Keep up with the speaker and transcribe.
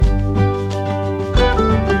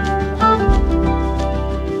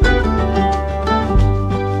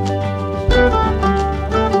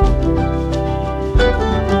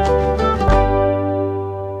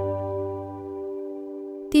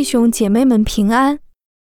兄姐妹们平安。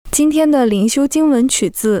今天的灵修经文取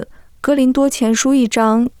自歌林多前书1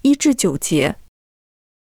章1至9节。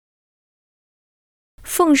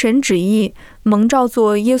奉神旨意，蒙召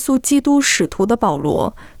做耶稣基督使徒的保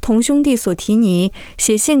罗，同兄弟所提尼，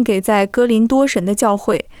写信给在哥林多神的教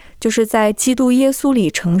会，就是在基督耶稣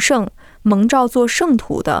里成圣，蒙召做圣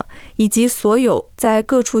徒的，以及所有在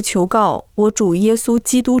各处求告我主耶稣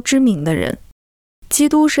基督之名的人。基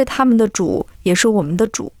督是他们的主，也是我们的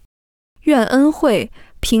主。愿恩惠、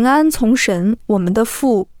平安从神我们的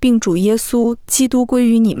父并主耶稣基督归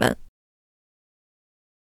于你们。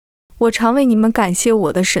我常为你们感谢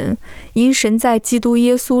我的神，因神在基督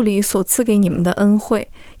耶稣里所赐给你们的恩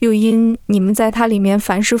惠，又因你们在他里面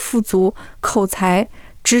凡事富足，口才、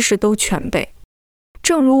知识都全备。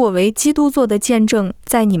正如我为基督做的见证，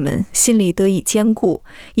在你们心里得以坚固，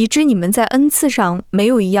以致你们在恩赐上没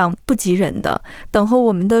有一样不及人的，等候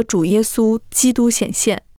我们的主耶稣基督显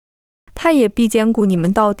现。他也必坚固你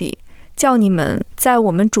们到底，叫你们在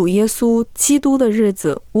我们主耶稣基督的日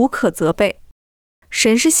子无可责备。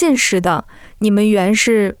神是信实的，你们原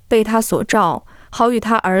是被他所召，好与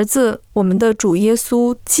他儿子我们的主耶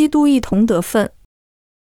稣基督一同得分。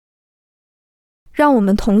让我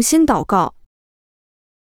们同心祷告。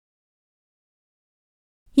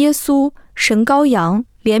耶稣，神羔羊，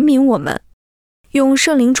怜悯我们，用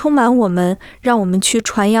圣灵充满我们，让我们去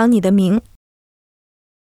传扬你的名。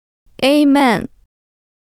Amen。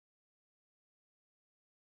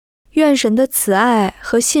愿神的慈爱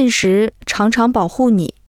和信实常常保护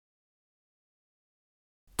你。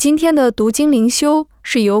今天的读经灵修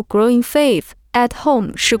是由 Growing Faith at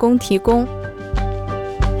Home 事工提供。